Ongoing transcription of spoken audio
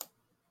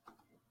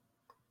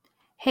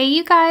Hey,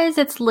 you guys,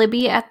 it's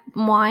Libby at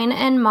Wine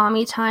and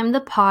Mommy Time, the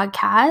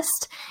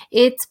podcast.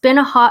 It's been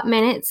a hot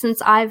minute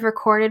since I've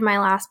recorded my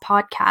last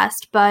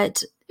podcast,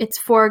 but it's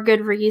for a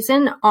good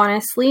reason.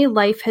 Honestly,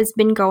 life has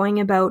been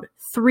going about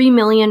 3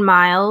 million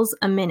miles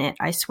a minute,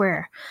 I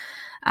swear.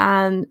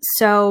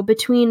 So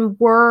between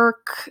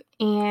work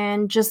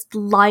and just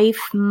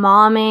life,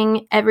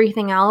 momming,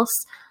 everything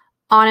else,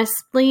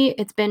 honestly,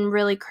 it's been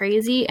really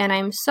crazy, and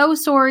I'm so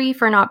sorry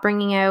for not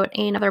bringing out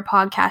another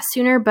podcast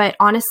sooner, but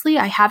honestly,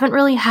 I haven't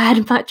really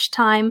had much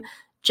time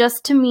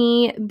just to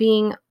me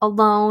being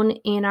alone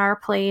in our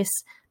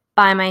place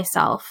by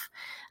myself.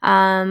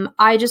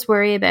 I just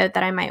worry about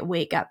that I might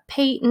wake up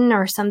Peyton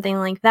or something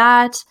like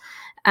that.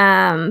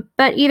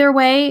 But either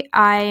way,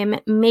 I'm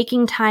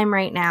making time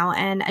right now.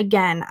 And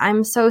again,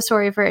 I'm so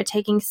sorry for it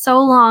taking so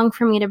long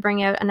for me to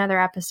bring out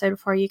another episode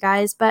for you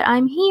guys, but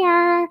I'm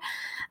here.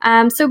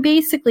 So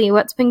basically,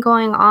 what's been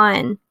going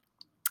on?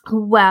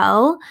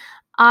 Well,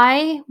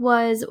 I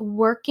was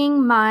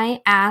working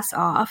my ass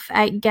off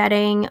at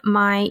getting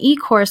my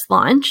e-course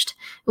launched,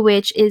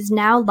 which is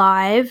now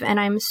live, and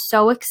I'm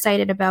so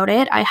excited about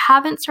it. I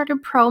haven't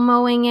started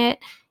promoting it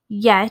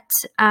yet,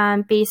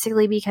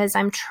 basically because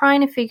I'm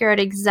trying to figure out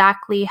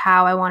exactly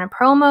how I want to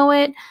promo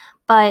it.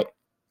 But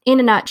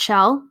in a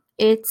nutshell,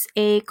 it's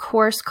a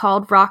course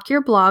called Rock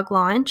Your Blog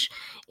Launch,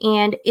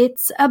 and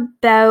it's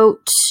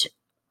about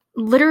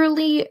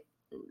literally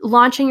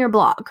launching your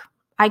blog.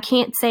 I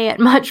can't say it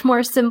much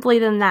more simply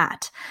than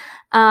that.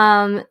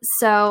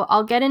 So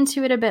I'll get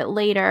into it a bit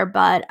later,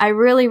 but I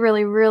really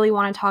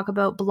want to talk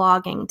about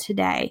blogging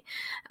today,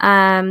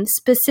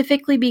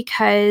 specifically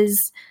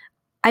because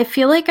I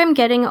feel like I'm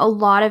getting a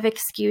lot of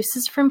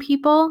excuses from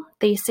people.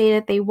 They say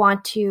that they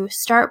want to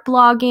start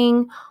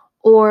blogging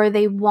or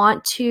they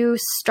want to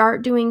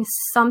start doing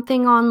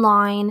something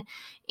online,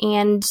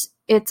 and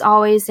it's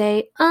always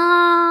a,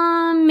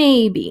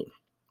 maybe.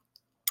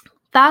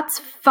 That's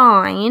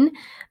fine,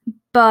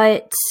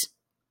 but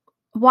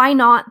why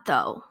not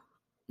though?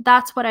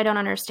 That's what I don't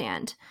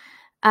understand.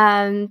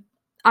 I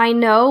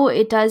know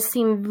it does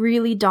seem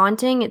really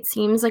daunting. It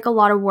seems like a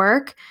lot of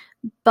work,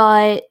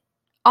 but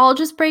I'll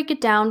just break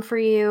it down for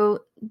you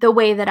the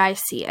way that I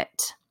see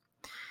it.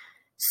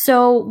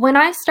 So when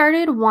I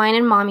started Wine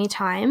and Mommy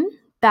Time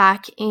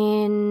back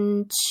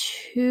in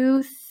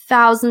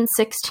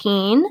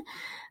 2016,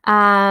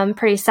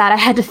 pretty sad I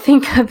had to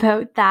think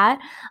about that,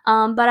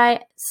 but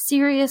I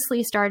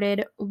seriously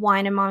started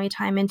Wine and Mommy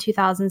Time in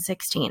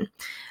 2016.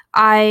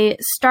 I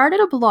started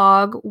a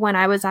blog when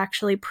I was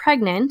actually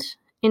pregnant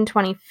in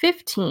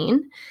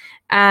 2015.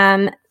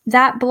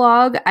 That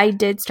blog, I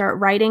did start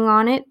writing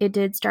on it. It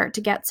did start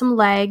to get some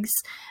legs.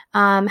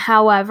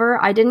 However,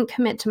 I didn't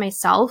commit to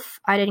myself.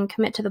 I didn't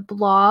commit to the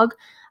blog.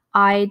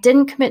 I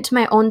didn't commit to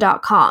my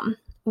own.com,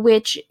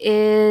 which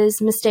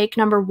is mistake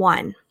number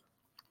one.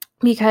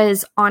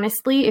 Because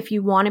honestly, if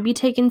you want to be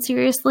taken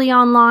seriously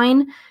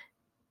online,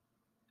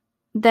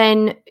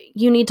 then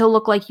you need to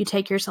look like you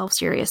take yourself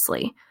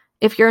seriously.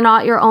 If you're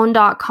not your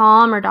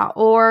own.com or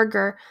 .org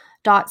or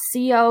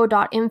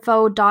 .co,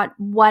 .info,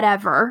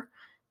 whatever,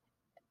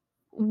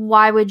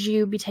 why would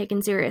you be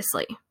taken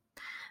seriously?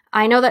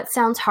 I know that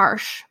sounds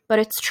harsh, but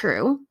it's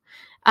true.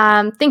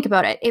 Think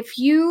about it. If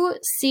you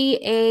see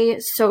a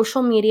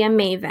social media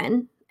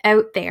maven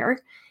out there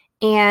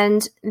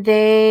and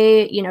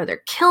they're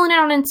killing it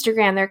on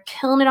Instagram, they're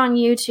killing it on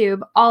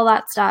YouTube, all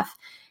that stuff,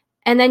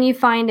 and then you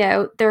find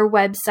out their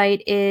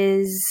website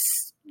is,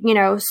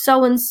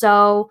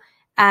 so-and-so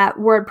at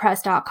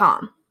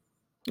WordPress.com.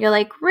 You're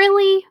like,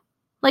 really?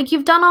 Like,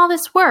 you've done all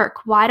this work.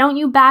 Why don't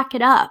you back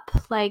it up?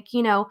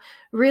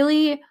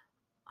 Really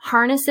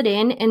harness it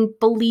in and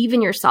believe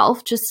in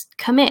yourself. Just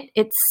commit.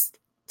 It's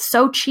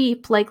so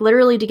cheap. Like,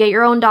 literally, to get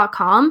your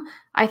own.com,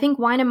 I think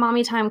Wine and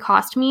Mommy Time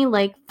cost me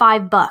like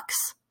 $5.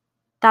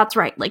 That's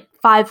right, like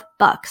 $5.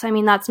 I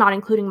mean, that's not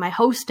including my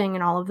hosting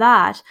and all of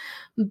that.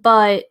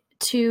 But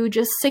to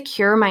just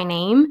secure my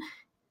name,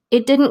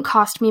 it didn't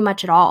cost me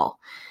much at all.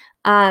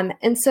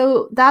 And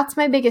so that's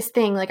my biggest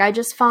thing. Like, I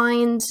just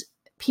find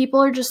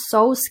people are just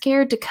so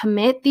scared to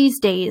commit these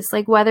days,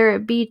 like whether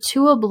it be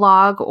to a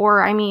blog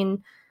or,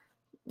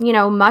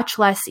 much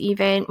less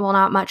even, well,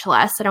 not much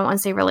less. I don't want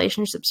to say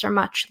relationships are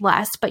much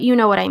less, but you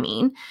know what I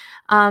mean.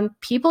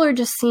 People are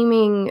just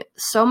seeming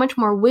so much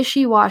more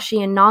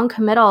wishy-washy and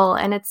non-committal.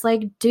 And it's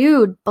like,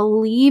 dude,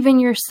 believe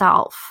in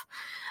yourself.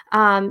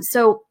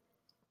 So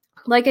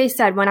like I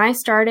said, when I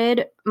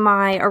started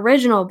my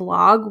original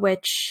blog,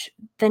 which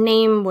the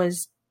name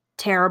was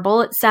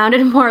terrible, it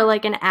sounded more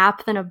like an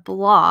app than a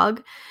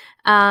blog,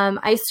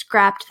 I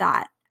scrapped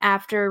that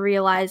after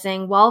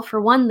realizing, well, for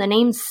one, the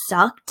name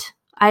sucked.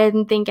 I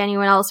didn't think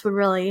anyone else would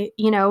really,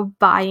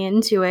 buy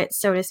into it,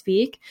 so to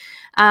speak.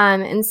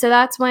 And so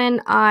that's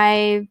when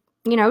I,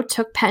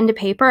 took pen to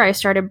paper. I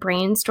started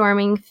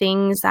brainstorming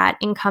things that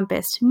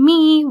encompassed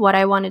me, what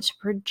I wanted to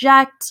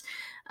project,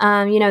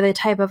 the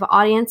type of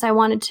audience I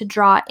wanted to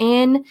draw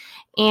in.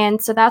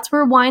 And so that's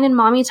where Wine and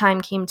Mommy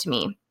Time came to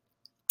me.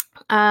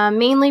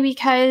 Mainly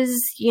because,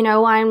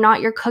 I'm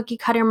not your cookie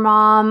cutter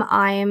mom.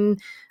 I'm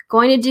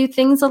going to do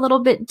things a little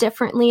bit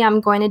differently. I'm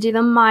going to do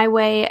them my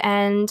way,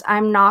 and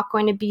I'm not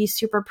going to be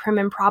super prim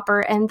and proper,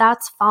 and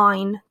that's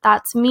fine.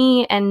 That's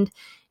me, and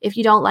if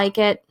you don't like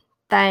it,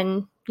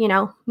 then,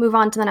 move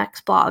on to the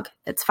next blog.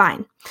 It's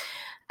fine.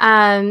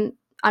 I'm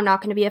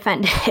not going to be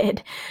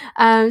offended.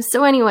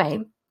 So anyway,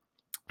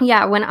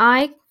 yeah, when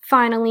I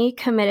finally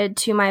committed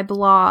to my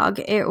blog,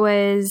 it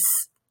was,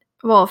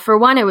 well, for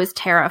one, it was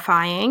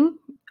terrifying.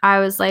 I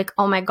was like,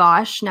 oh my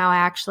gosh, now I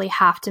actually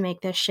have to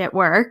make this shit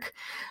work.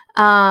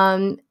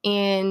 And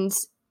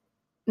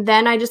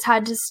then I just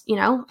had to,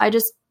 I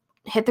just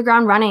hit the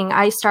ground running.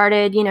 I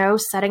started,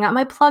 setting up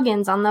my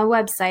plugins on the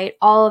website,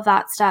 all of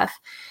that stuff.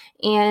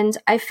 And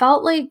I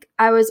felt like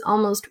I was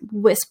almost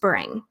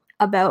whispering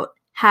about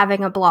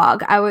having a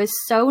blog. I was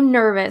so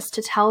nervous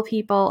to tell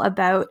people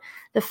about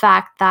the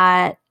fact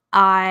that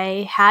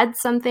I had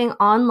something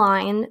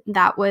online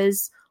that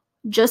was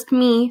just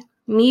me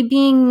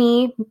being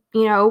me.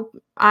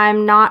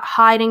 I'm not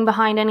hiding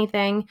behind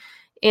anything.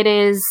 It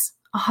is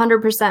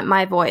 100%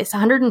 my voice,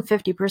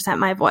 150%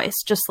 my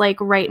voice, just like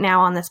right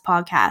now on this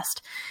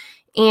podcast.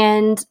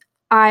 And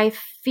I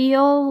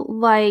feel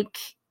like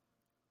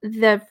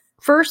the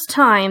first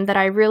time that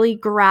I really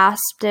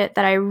grasped it,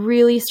 that I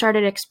really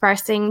started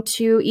expressing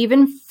to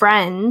even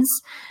friends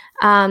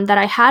that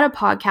I had a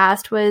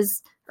podcast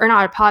was, or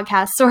not a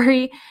podcast,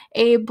 sorry,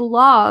 a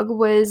blog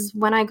was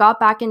when I got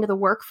back into the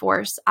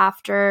workforce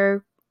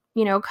after,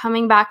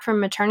 coming back from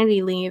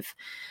maternity leave.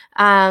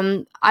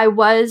 I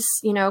was,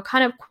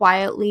 kind of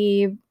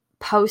quietly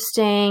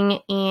posting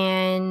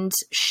and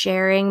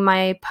sharing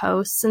my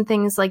posts and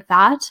things like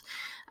that.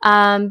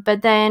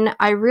 But then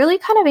I really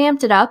kind of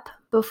amped it up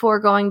before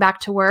going back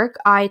to work.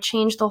 I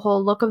changed the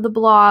whole look of the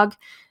blog.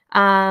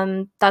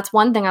 That's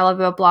one thing I love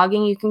about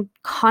blogging. You can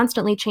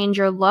constantly change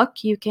your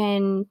look. You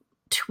can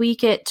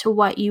tweak it to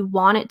what you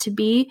want it to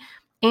be.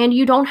 And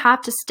you don't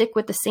have to stick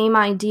with the same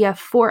idea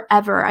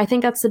forever. I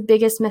think that's the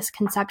biggest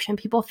misconception.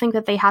 People think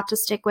that they have to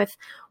stick with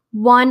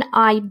one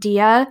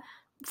idea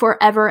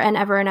forever and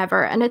ever and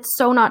ever. And it's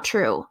so not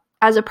true.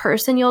 As a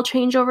person, you'll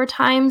change over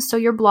time, so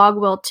your blog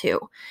will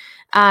too.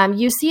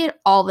 You see it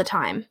all the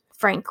time,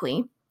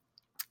 frankly.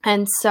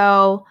 And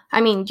so,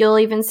 you'll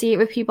even see it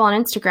with people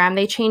on Instagram.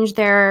 They change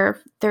their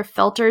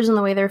filters and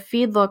the way their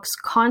feed looks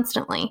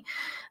constantly.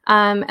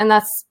 And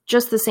that's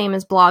just the same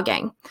as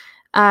blogging.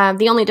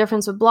 The only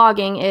difference with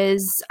blogging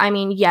is,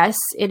 yes,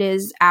 it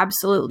is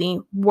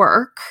absolutely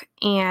work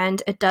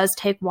and it does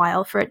take a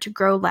while for it to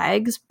grow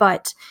legs,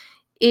 but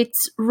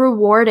it's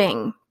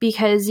rewarding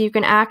because you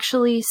can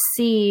actually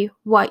see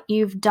what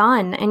you've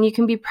done and you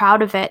can be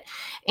proud of it.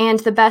 And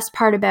the best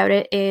part about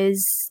it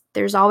is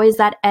there's always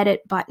that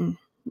edit button.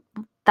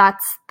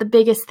 That's the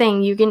biggest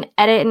thing. You can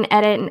edit and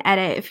edit and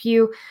edit. If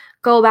you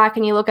go back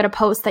and you look at a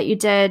post that you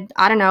did,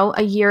 I don't know,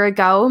 a year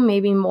ago,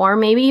 maybe more,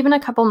 maybe even a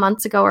couple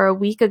months ago or a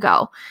week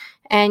ago,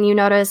 and you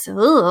notice,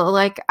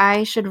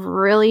 I should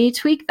really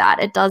tweak that.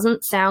 It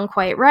doesn't sound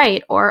quite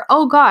right. Or,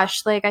 oh gosh,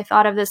 I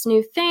thought of this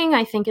new thing.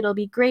 I think it'll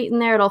be great in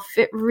there. It'll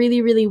fit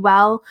really, really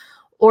well.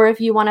 Or if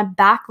you want to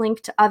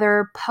backlink to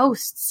other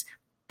posts,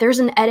 there's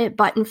an edit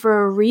button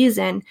for a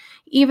reason.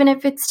 Even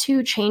if it's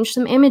to change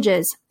some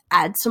images,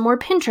 add some more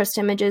Pinterest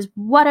images,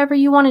 whatever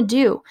you want to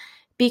do.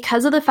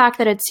 Because of the fact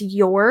that it's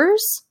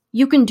yours,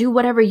 you can do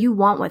whatever you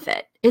want with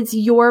it. It's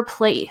your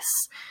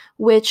place,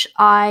 which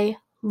I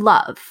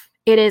love.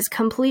 It is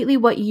completely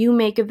what you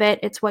make of it.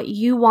 It's what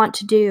you want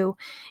to do.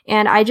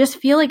 And I just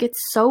feel like it's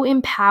so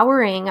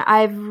empowering.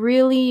 I've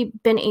really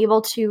been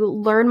able to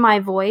learn my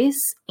voice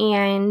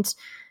and,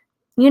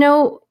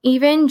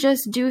 even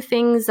just do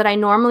things that I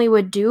normally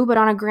would do, but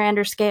on a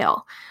grander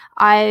scale.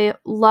 I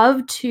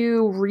love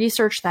to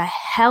research the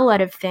hell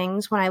out of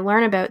things when I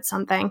learn about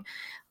something.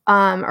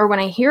 Or when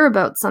I hear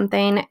about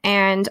something,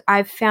 and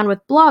I've found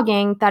with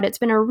blogging that it's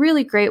been a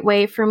really great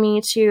way for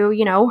me to,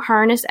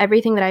 harness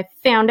everything that I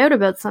found out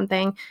about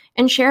something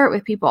and share it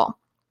with people.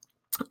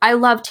 I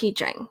love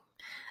teaching,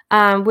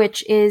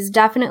 which is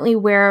definitely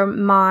where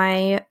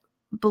my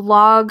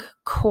blog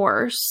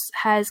course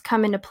has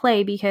come into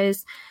play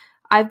because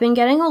I've been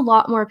getting a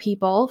lot more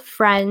people,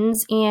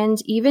 friends, and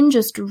even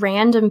just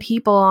random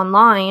people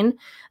online,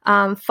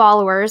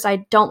 followers.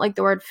 I don't like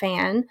the word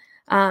fan.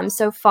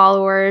 So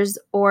followers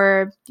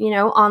or,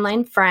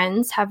 online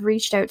friends have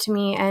reached out to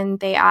me and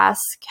they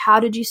ask, how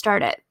did you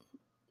start it?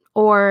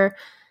 Or,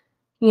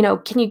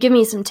 can you give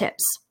me some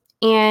tips?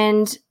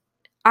 And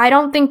I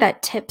don't think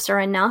that tips are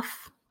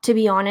enough, to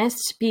be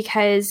honest,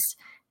 because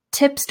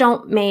tips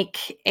don't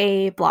make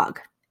a blog.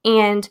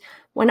 And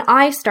when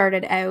I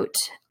started out,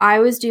 I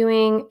was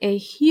doing a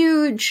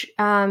huge,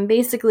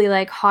 basically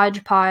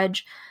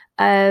hodgepodge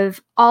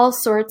of all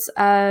sorts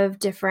of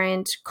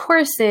different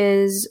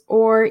courses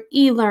or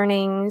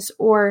e-learnings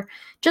or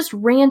just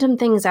random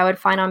things I would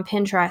find on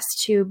Pinterest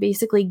to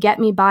basically get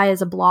me by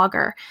as a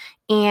blogger.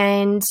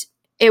 And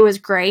it was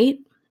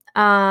great,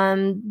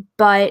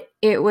 but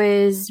it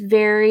was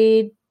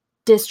very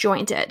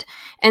disjointed.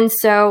 And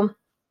so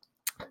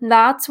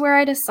that's where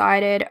I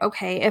decided,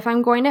 okay, if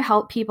I'm going to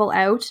help people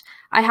out,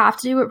 I have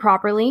to do it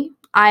properly.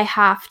 I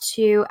have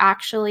to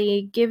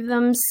actually give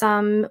them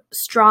some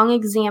strong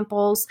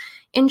examples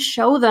and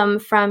show them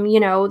from,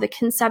 the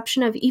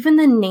conception of even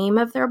the name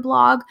of their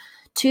blog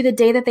to the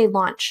day that they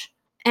launch.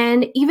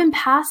 And even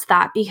past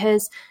that,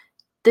 because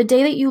the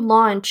day that you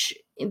launch,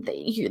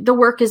 the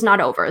work is not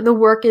over. The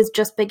work is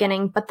just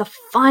beginning, but the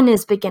fun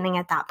is beginning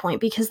at that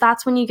point, because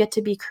that's when you get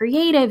to be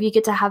creative. You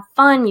get to have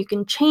fun. You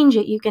can change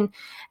it. You can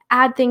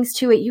add things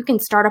to it. You can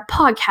start a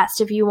podcast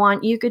if you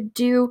want. You could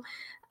do,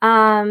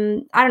 I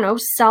don't know,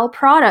 sell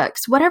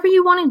products, whatever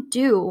you want to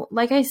do.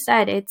 Like I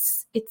said,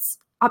 it's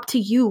up to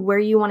you where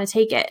you want to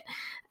take it.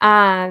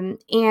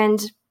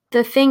 And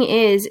the thing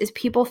is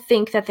people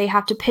think that they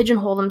have to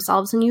pigeonhole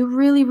themselves, and you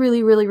really,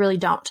 really, really, really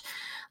don't.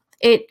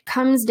 It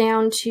comes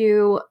down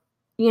to,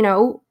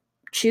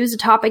 choose a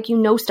topic you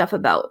know stuff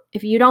about.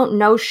 If you don't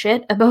know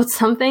shit about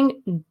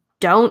something,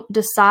 don't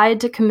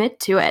decide to commit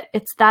to it.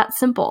 It's that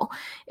simple.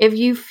 If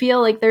you feel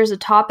like there's a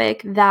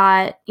topic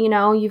that,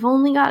 you've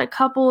only got a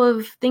couple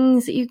of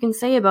things that you can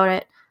say about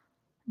it,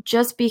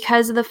 just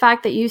because of the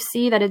fact that you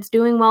see that it's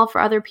doing well for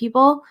other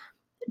people,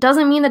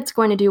 doesn't mean that it's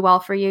going to do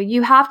well for you.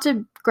 You have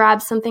to grab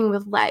something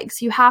with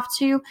legs. You have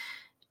to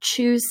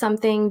choose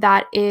something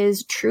that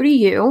is true to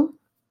you.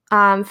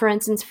 For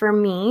instance, for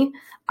me,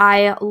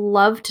 I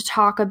love to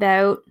talk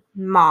about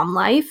mom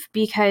life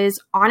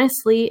because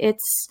honestly,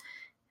 it's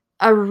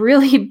a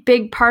really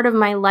big part of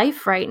my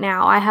life right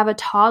now. I have a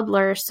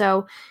toddler,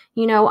 so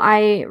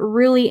I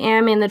really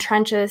am in the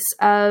trenches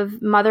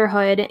of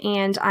motherhood,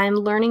 and I'm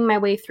learning my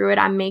way through it.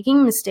 I'm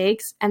making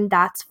mistakes, and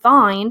that's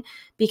fine,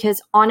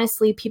 because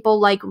honestly, people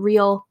like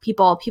real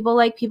people. People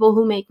like people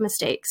who make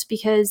mistakes,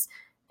 because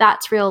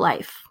that's real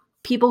life.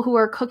 People who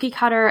are cookie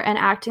cutter and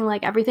acting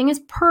like everything is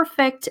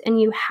perfect and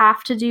you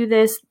have to do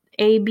this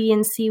A, B,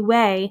 and C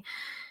way,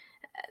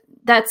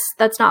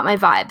 that's not my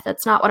vibe.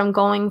 That's not what I'm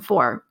going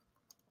for.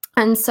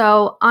 And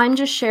so I'm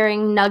just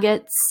sharing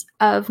nuggets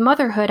of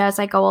motherhood as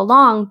I go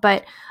along,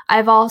 but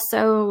I've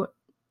also,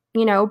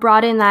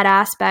 brought in that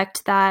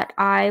aspect that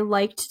I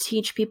like to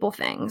teach people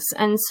things.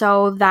 And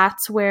so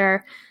that's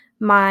where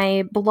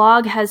my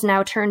blog has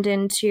now turned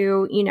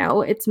into,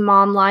 it's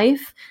mom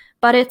life,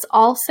 but it's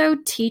also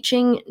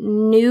teaching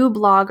new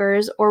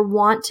bloggers or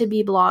want to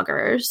be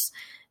bloggers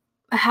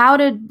how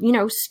to,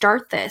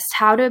 start this,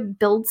 how to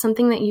build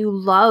something that you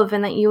love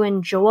and that you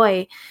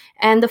enjoy.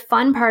 And the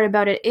fun part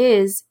about it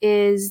is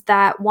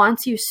that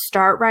once you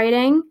start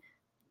writing,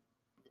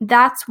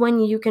 that's when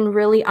you can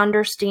really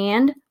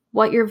understand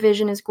what your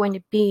vision is going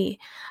to be.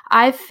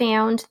 I've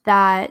found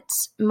that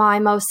my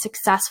most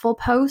successful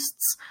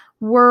posts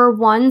were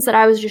ones that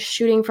I was just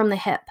shooting from the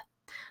hip.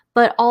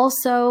 But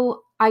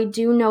also, I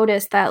do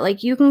notice that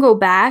like you can go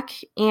back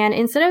and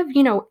instead of,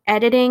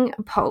 editing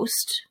a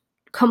post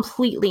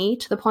completely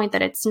to the point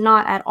that it's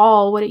not at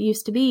all what it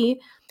used to be,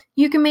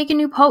 you can make a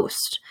new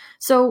post.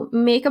 So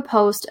make a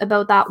post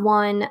about that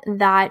one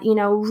that,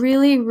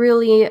 really,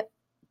 really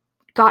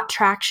got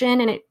traction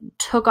and it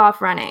took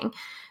off running.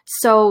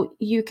 So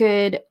you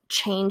could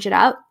change it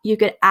up, you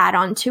could add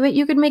on to it,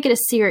 you could make it a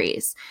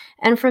series.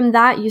 And from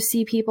that, you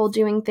see people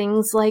doing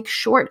things like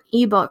short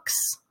ebooks.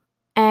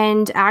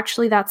 And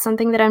actually, that's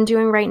something that I'm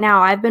doing right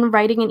now. I've been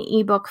writing an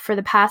ebook for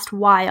the past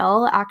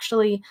while,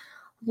 actually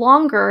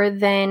longer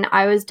than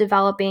I was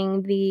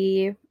developing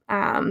the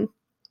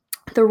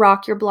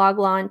Rock Your Blog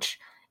Launch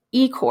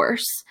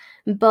e-course.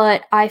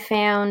 But I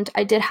found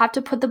I did have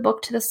to put the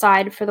book to the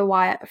side for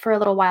a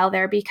little while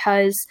there,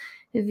 because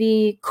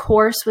the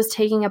course was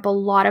taking up a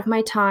lot of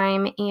my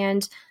time.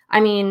 And I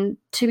mean,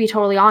 to be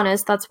totally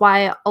honest, that's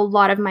why a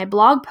lot of my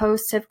blog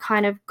posts have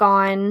kind of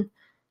gone,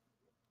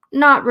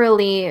 not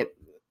really,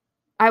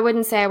 I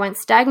wouldn't say I went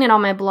stagnant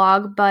on my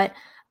blog, but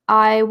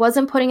I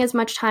wasn't putting as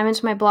much time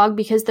into my blog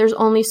because there's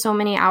only so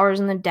many hours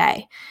in the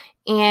day.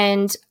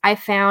 And I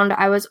found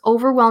I was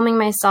overwhelming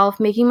myself,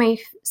 making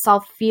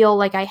myself feel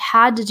like I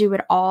had to do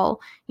it all.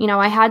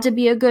 I had to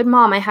be a good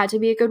mom. I had to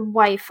be a good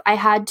wife. I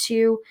had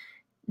to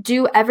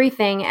do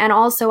everything. And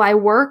also, I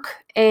work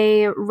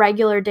a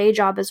regular day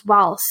job as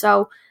well.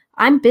 So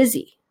I'm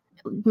busy,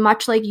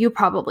 much like you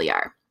probably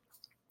are.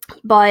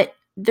 But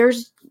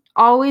there's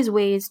always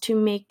ways to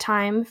make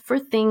time for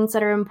things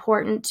that are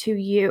important to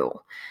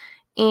you.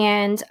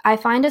 And I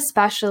find,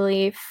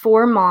 especially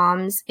for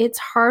moms, it's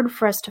hard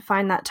for us to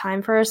find that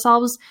time for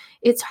ourselves.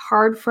 It's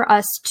hard for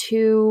us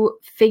to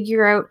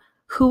figure out,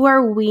 who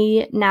are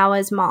we now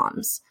as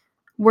moms?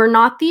 We're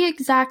not the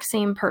exact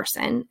same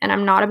person. And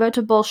I'm not about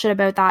to bullshit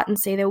about that and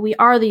say that we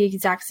are the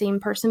exact same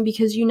person,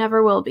 because you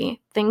never will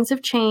be. Things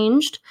have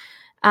changed.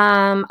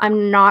 I'm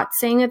not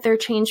saying that they're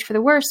changed for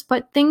the worse,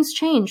 but things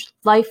change.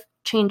 Life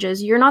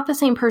changes. You're not the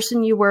same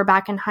person you were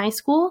back in high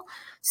school.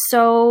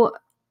 So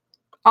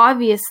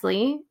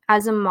obviously,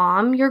 as a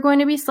mom, you're going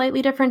to be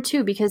slightly different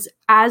too, because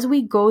as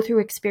we go through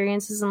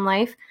experiences in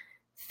life,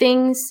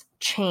 things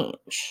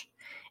change.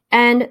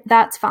 And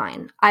that's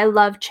fine. I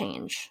love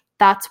change.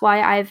 That's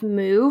why I've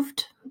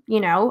moved,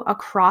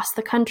 across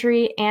the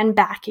country and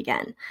back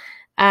again.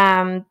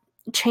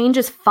 change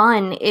is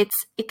fun. It's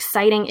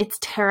exciting. It's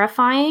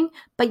terrifying,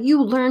 but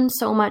you learn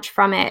so much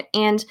from it.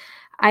 And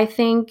I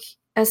think,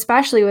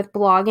 especially with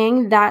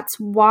blogging, that's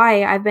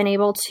why I've been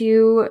able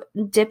to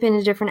dip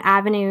into different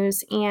avenues.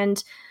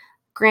 And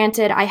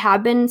granted, I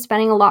have been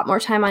spending a lot more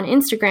time on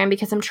Instagram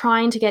because I'm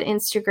trying to get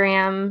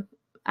Instagram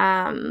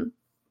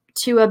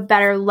to a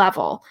better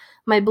level.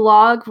 My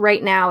blog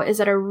right now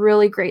is at a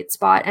really great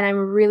spot, and I'm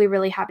really,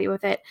 really happy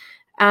with it.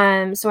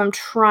 So I'm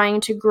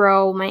trying to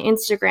grow my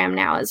Instagram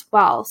now as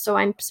well. So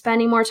I'm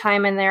spending more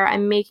time in there.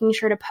 I'm making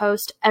sure to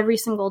post every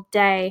single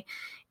day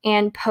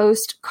and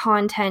post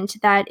content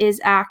that is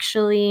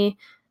actually,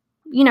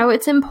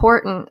 it's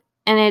important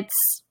and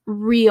it's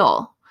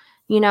real.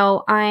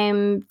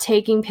 I'm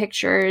taking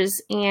pictures,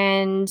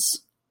 and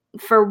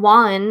for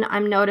one,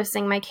 I'm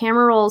noticing my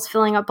camera roll is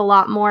filling up a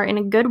lot more in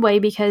a good way,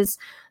 because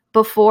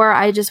before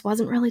I just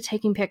wasn't really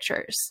taking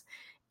pictures.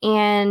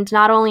 And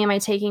not only am I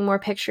taking more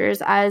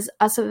pictures as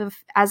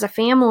a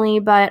family,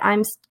 but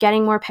I'm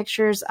getting more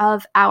pictures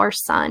of our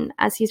son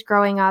as he's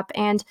growing up.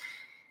 And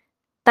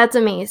that's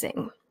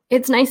amazing.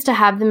 It's nice to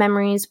have the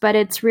memories, but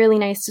it's really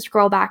nice to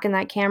scroll back in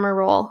that camera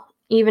roll,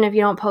 even if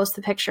you don't post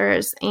the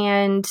pictures,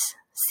 and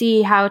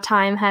see how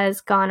time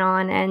has gone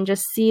on and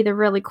just see the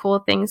really cool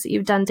things that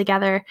you've done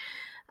together.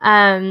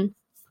 And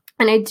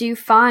I do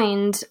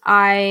find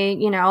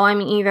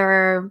I'm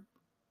either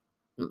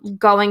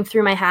going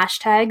through my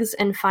hashtags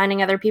and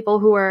finding other people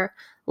who are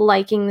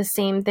liking the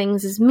same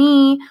things as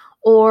me,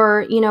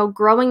 or,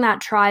 growing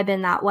that tribe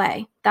in that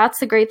way. That's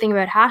the great thing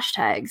about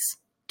hashtags.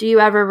 Do you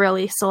ever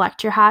really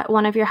select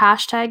one of your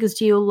hashtags?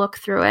 Do you look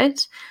through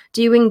it?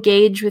 Do you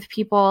engage with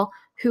people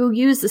who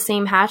use the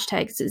same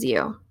hashtags as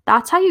you?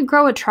 That's how you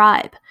grow a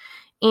tribe.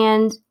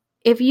 And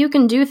if you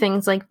can do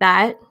things like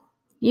that,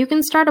 you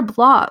can start a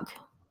blog.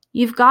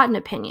 You've got an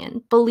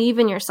opinion. Believe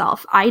in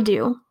yourself. I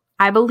do.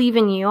 I believe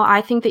in you.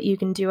 I think that you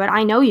can do it.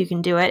 I know you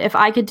can do it. If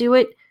I could do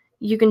it,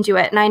 you can do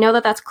it. And I know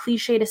that that's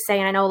cliche to say,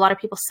 and I know a lot of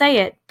people say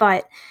it,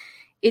 but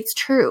it's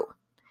true.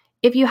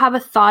 If you have a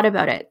thought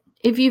about it,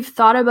 if you've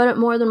thought about it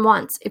more than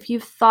once, if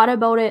you've thought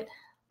about it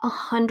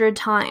 100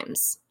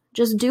 times,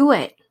 just do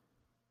it.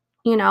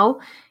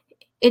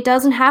 It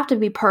doesn't have to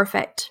be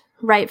perfect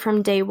right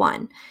from day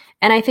one.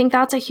 And I think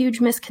that's a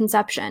huge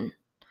misconception.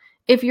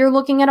 If you're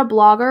looking at a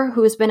blogger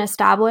who has been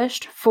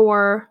established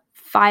for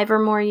 5 or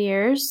more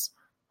years,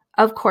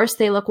 of course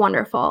they look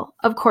wonderful.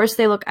 Of course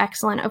they look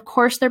excellent. Of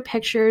course their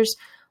pictures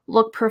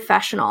look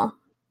professional.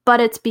 But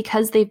it's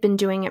because they've been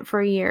doing it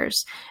for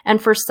years.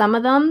 And for some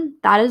of them,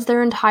 that is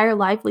their entire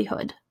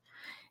livelihood.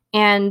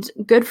 And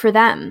good for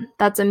them.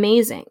 That's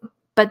amazing.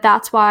 But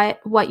that's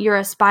what you're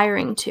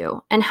aspiring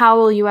to. And how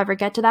will you ever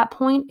get to that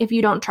point if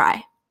you don't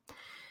try?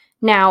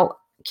 Now,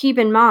 keep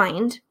in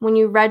mind, when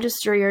you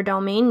register your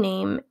domain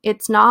name,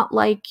 it's not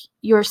like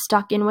you're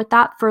stuck in with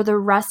that for the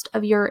rest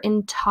of your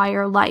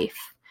entire life.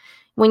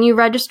 When you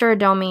register a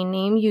domain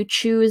name, you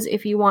choose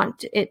if you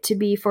want it to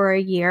be for a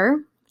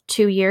year,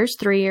 2 years,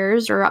 3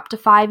 years, or up to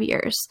 5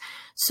 years.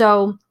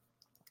 So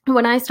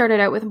when I started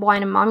out with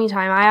Wine and Mommy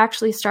Time, I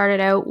actually started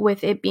out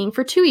with it being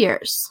for 2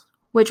 years,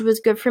 which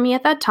was good for me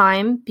at that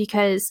time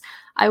because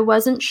I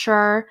wasn't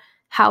sure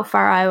how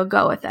far I would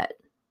go with it.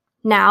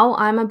 Now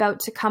I'm about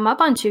to come up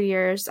on 2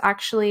 years.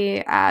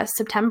 Actually,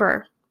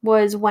 September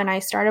was when I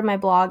started my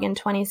blog in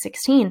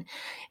 2016.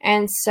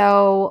 And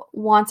so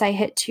once I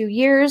hit 2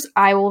 years,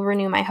 I will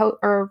renew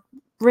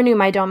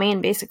my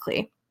domain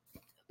basically.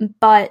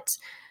 But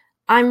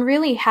I'm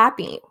really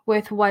happy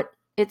with what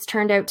it's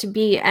turned out to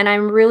be. And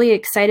I'm really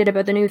excited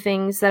about the new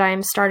things that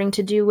I'm starting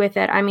to do with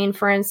it. I mean,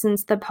 for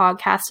instance, the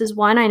podcast is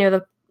one. I know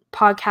the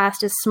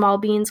podcast is small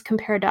beans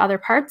compared to other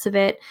parts of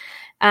it.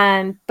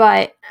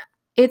 But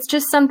it's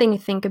just something to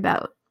think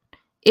about.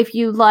 If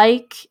you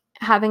like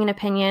having an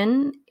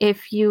opinion,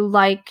 if you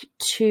like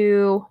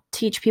to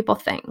teach people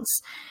things,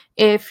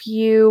 if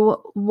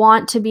you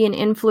want to be an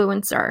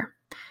influencer,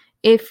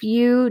 if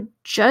you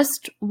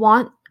just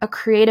want a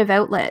creative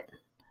outlet,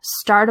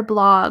 start a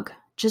blog,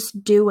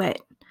 just do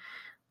it.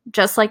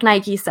 Just like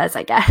Nike says,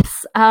 I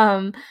guess.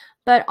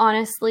 But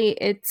honestly,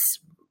 it's,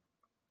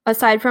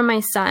 aside from my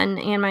son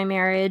and my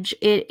marriage,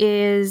 it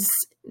is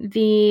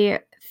the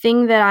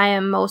thing that I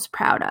am most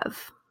proud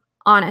of,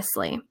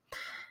 honestly.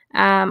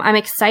 I'm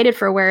excited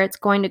for where it's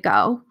going to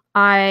go.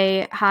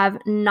 I have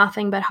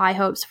nothing but high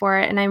hopes for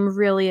it, and I'm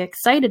really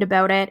excited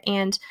about it.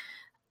 And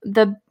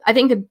I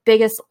think the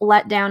biggest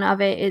letdown of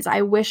it is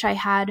I wish I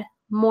had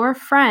more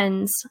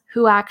friends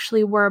who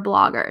actually were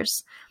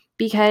bloggers,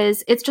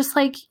 because it's just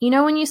like,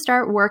 when you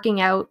start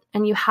working out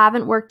and you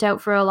haven't worked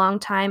out for a long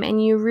time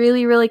and you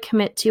really, really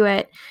commit to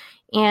it,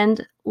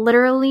 and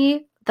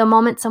literally the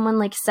moment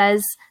someone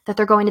says that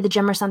they're going to the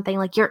gym or something,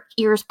 your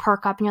ears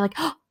perk up and you're like,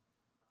 oh,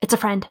 it's a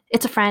friend.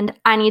 It's a friend.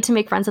 I need to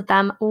make friends with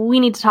them.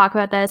 We need to talk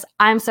about this.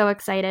 I'm so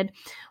excited.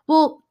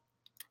 Well,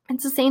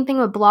 it's the same thing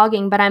with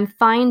blogging, but I'm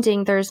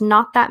finding there's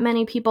not that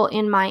many people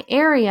in my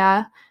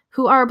area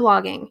who are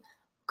blogging.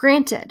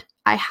 Granted,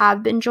 I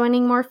have been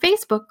joining more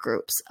Facebook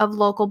groups of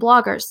local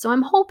bloggers, so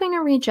I'm hoping to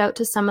reach out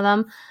to some of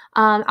them.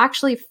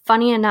 Actually,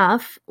 funny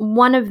enough,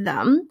 one of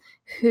them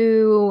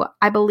who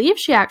I believe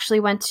she actually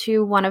went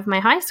to one of my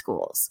high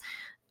schools.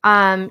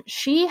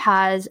 She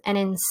has an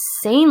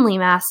insanely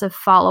massive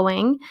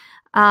following,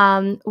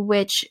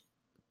 which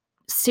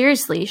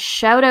seriously,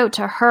 shout out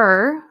to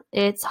her.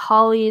 It's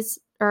Holly's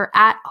or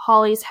at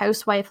Holly's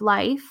Housewife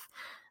Life.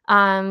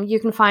 You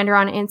can find her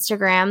on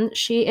Instagram.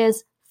 She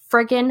is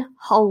friggin'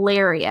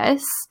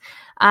 hilarious.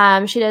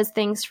 She does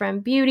things from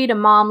beauty to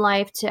mom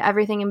life to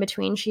everything in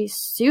between. She's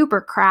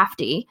super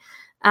crafty,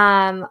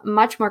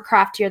 much more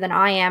craftier than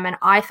I am, and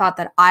I thought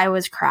that I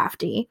was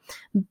crafty.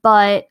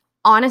 But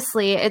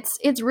honestly,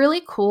 it's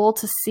really cool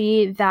to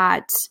see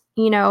that,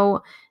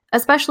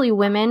 especially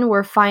women,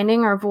 we're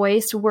finding our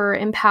voice, we're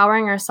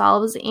empowering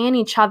ourselves and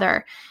each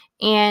other,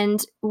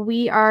 and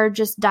we are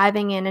just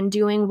diving in and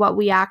doing what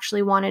we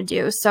actually want to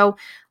do. So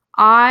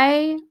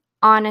I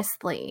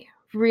honestly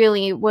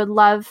really would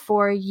love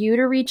for you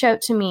to reach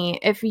out to me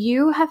if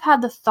you have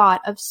had the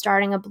thought of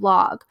starting a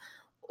blog,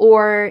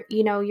 or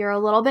you're a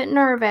little bit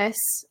nervous.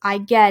 I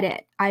get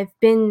it. I've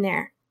been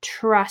there.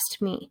 Trust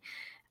me.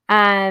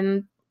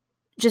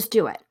 Just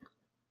do it.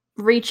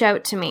 Reach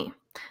out to me.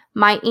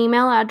 My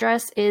email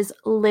address is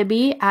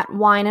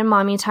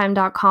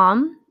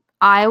libby@wineandmommytime.com.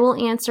 I will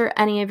answer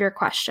any of your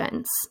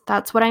questions.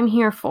 That's what I'm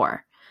here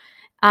for.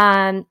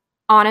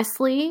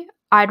 Honestly,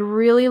 I'd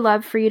really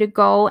love for you to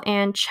go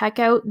and check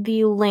out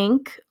the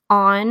link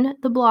on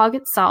the blog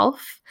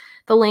itself.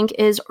 The link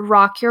is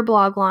Rock Your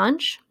Blog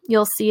Launch.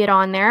 You'll see it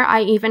on there.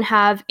 I even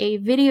have a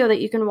video that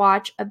you can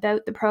watch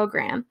about the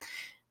program.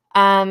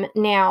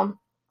 Now,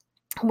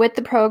 with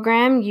the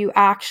program, you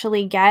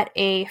actually get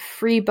a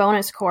free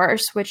bonus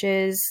course, which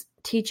is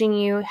teaching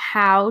you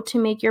how to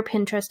make your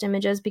Pinterest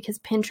images, because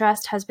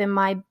Pinterest has been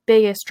my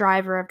biggest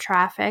driver of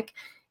traffic,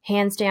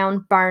 hands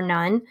down, bar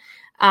none.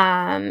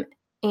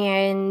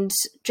 And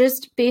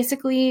just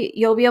basically,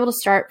 you'll be able to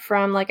start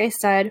from, like I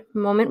said,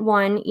 moment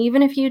one,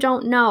 even if you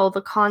don't know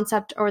the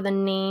concept or the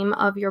name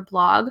of your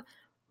blog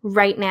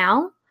right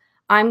now.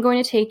 I'm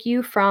going to take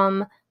you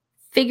from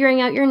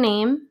figuring out your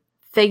name,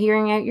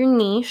 figuring out your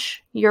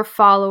niche, your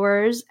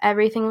followers,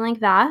 everything like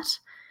that,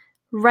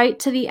 right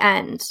to the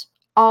end,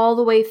 all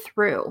the way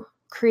through,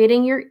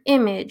 creating your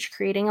image,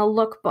 creating a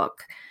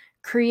lookbook,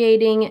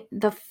 creating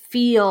the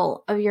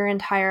feel of your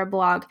entire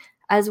blog,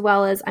 as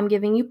well as I'm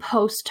giving you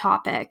post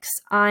topics.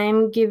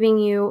 I'm giving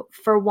you,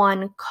 for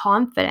one,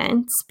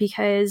 confidence,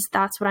 because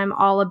that's what I'm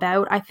all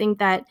about. I think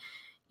that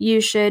you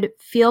should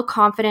feel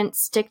confident,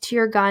 stick to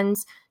your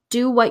guns,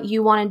 do what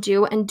you want to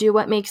do, and do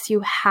what makes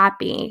you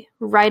happy.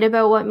 Write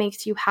about what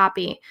makes you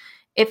happy.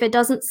 If it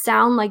doesn't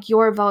sound like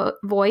your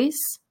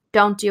voice,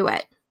 don't do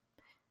it.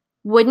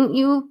 Wouldn't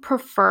you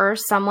prefer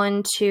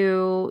someone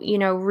to,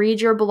 read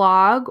your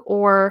blog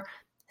or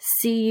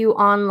see you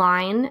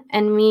online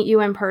and meet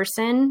you in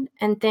person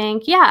and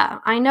think, yeah,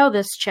 I know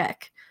this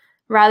chick,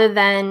 rather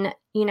than,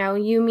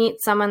 you meet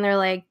someone, they're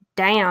like,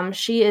 damn,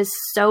 she is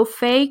so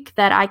fake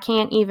that I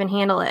can't even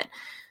handle it.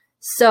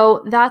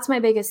 So that's my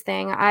biggest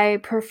thing. I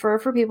prefer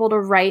for people to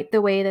write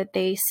the way that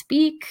they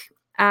speak.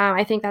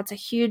 I think that's a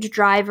huge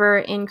driver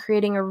in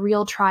creating a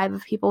real tribe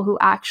of people who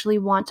actually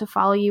want to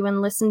follow you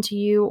and listen to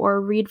you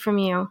or read from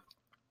you.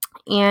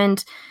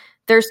 And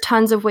there's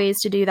tons of ways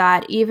to do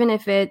that, even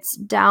if it's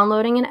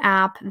downloading an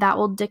app that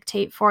will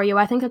dictate for you.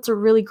 I think that's a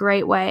really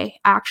great way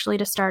actually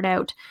to start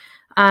out.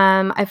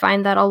 I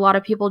find that a lot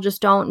of people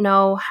just don't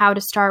know how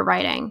to start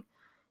writing.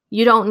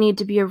 You don't need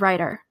to be a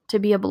writer to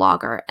be a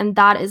blogger, and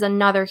that is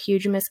another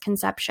huge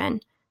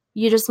misconception.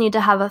 You just need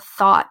to have a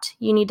thought.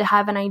 You need to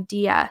have an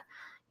idea.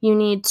 You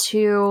need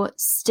to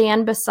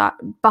stand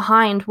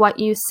behind what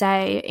you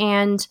say,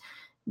 and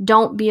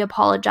don't be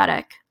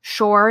apologetic.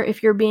 Sure,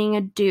 if you're being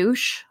a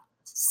douche,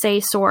 say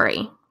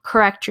sorry,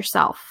 correct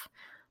yourself.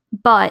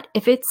 But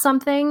if it's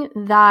something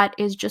that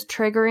is just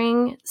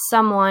triggering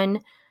someone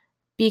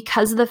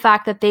because of the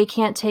fact that they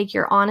can't take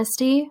your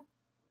honesty,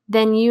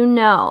 then you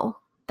know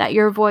that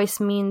your voice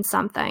means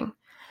something.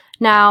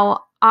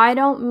 Now, I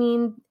don't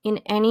mean in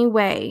any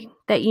way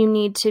that you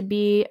need to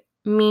be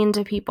mean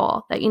to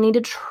people, that you need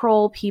to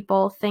troll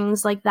people,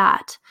 things like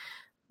that.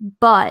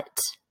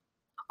 But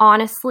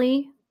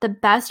honestly, the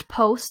best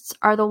posts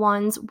are the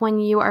ones when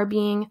you are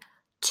being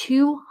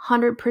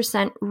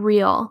 200%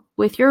 real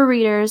with your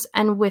readers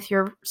and with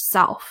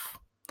yourself.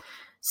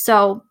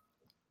 So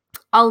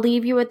I'll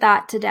leave you with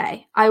that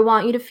today. I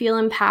want you to feel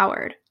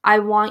empowered. I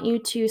want you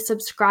to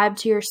subscribe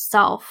to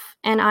yourself,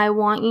 and I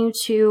want you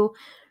to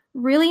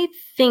really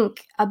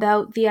think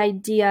about the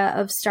idea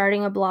of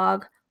starting a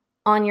blog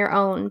on your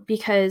own,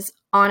 because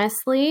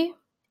honestly,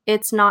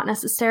 it's not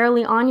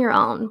necessarily on your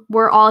own.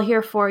 We're all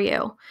here for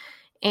you.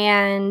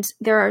 And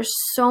there are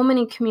so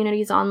many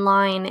communities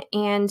online.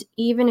 And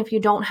even if you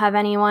don't have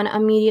anyone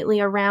immediately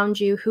around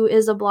you who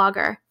is a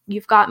blogger,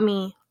 you've got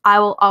me. I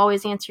will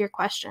always answer your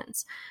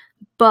questions.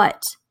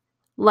 But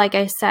like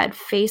I said,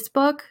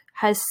 Facebook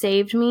has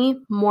saved me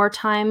more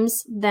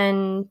times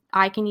than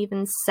I can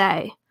even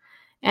say.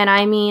 And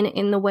I mean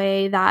in the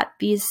way that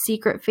these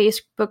secret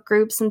Facebook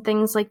groups and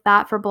things like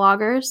that for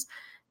bloggers,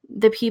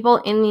 the people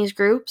in these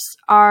groups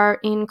are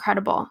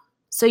incredible.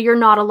 So you're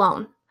not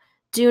alone.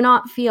 do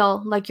not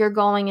feel like you're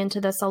going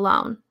into this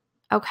alone.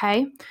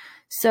 Okay?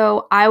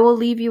 So I will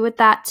leave you with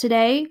that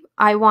today.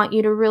 I want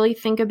you to really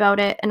think about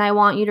it, and I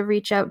want you to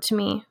reach out to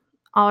me.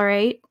 All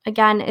right.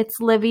 Again, it's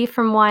Libby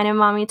from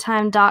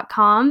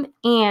wineandmommytime.com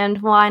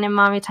and Wine and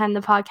Mommy Time,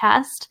 the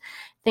podcast.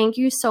 Thank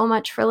you so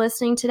much for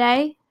listening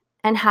today,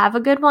 and have a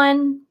good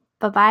one.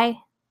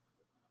 Bye-bye.